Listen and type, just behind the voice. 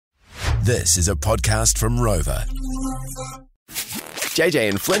This is a podcast from Rover. JJ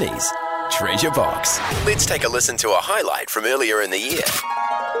and Flynny's Treasure Box. Let's take a listen to a highlight from earlier in the year.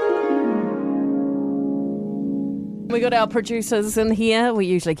 We got our producers in here. We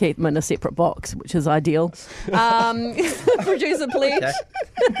usually keep them in a separate box, which is ideal. Producer Pledge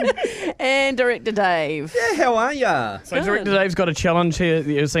and Director Dave. Yeah, how are ya? So Director Dave's got a challenge here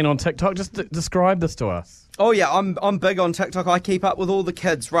that you've seen on TikTok. Just describe this to us. Oh yeah, I'm big on TikTok. I keep up with all the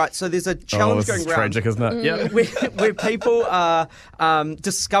kids, right? So there's a challenge this going is around. tragic, isn't it? Yeah, where people are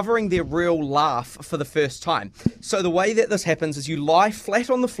discovering their real laugh for the first time. So the way that this happens is you lie flat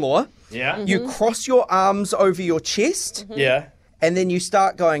on the floor. Yeah. You cross your arms over your chest. Yeah. And then you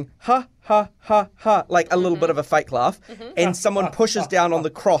start going, ha, ha, ha, ha, like a little bit of a fake laugh. And someone pushes down on the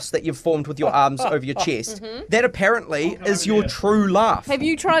cross that you've formed with your arms over your chest. That apparently is your true laugh. Have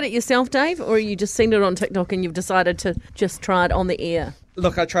you tried it yourself, Dave, or you just seen it on TikTok and you've decided to just try it on the air?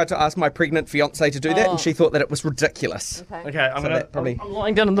 Look, I tried to ask my pregnant fiance to do that, and she thought that it was ridiculous. Okay, probably... I'm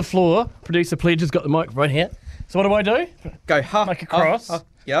lying down on the floor. Producer Pledge has got the microphone here. So what do? Go, ha, Make a cross. Ha, ha.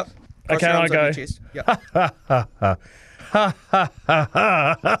 Yep. Okay, your I arms go. over your chest. Yep. I've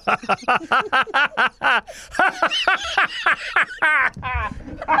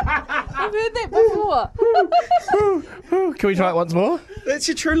heard that before. Can we try it once more? That's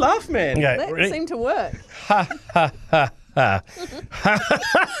your true laugh, man. Okay, That ready? seemed to work.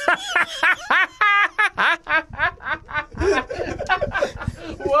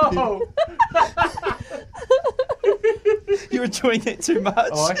 Whoa! You were doing it too much.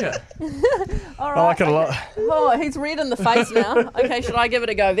 I like it. All right. I like it a lot. Oh, he's red in the face now. Okay, should I give it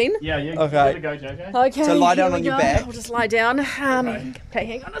a go then? Yeah, you Okay. give it a go, JJ. Okay. So lie down here on we your go. back. I'll just lie down. Okay,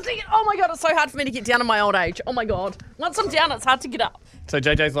 hang on a second. Oh my God, it's so hard for me to get down in my old age. Oh my God. Once I'm down, it's hard to get up. So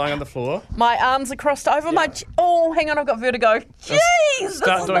JJ's lying on the floor. My arms are crossed over my... Oh, hang on, I've got vertigo. Jeez, this is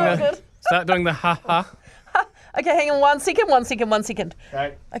not good. Start doing the ha ha. Okay, hang on 1 second.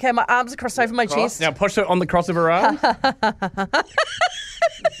 Okay. Okay, my arms are crossed over my chest. Now push it on the cross of her arm.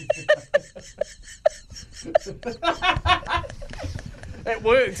 It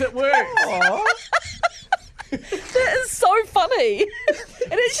works. That is so funny.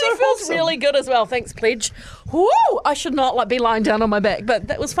 It actually feels really good as well. Thanks, Pledge. Woo! I should not be lying down on my back, but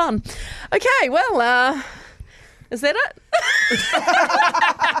that was fun. Okay, well, is that it?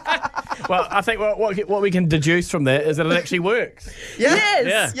 Well, I think what we can deduce from that is that it actually works. Yeah.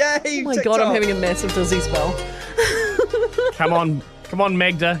 Yes. Yay, Oh my TikTok. God, I'm having a massive dizzy spell. Come on,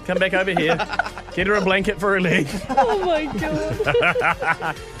 Magda. Come back over here. Get her a blanket for her leg. Oh my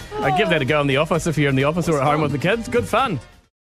God. I'd give that a go in the office if you're in the office or at home with the kids. Good fun.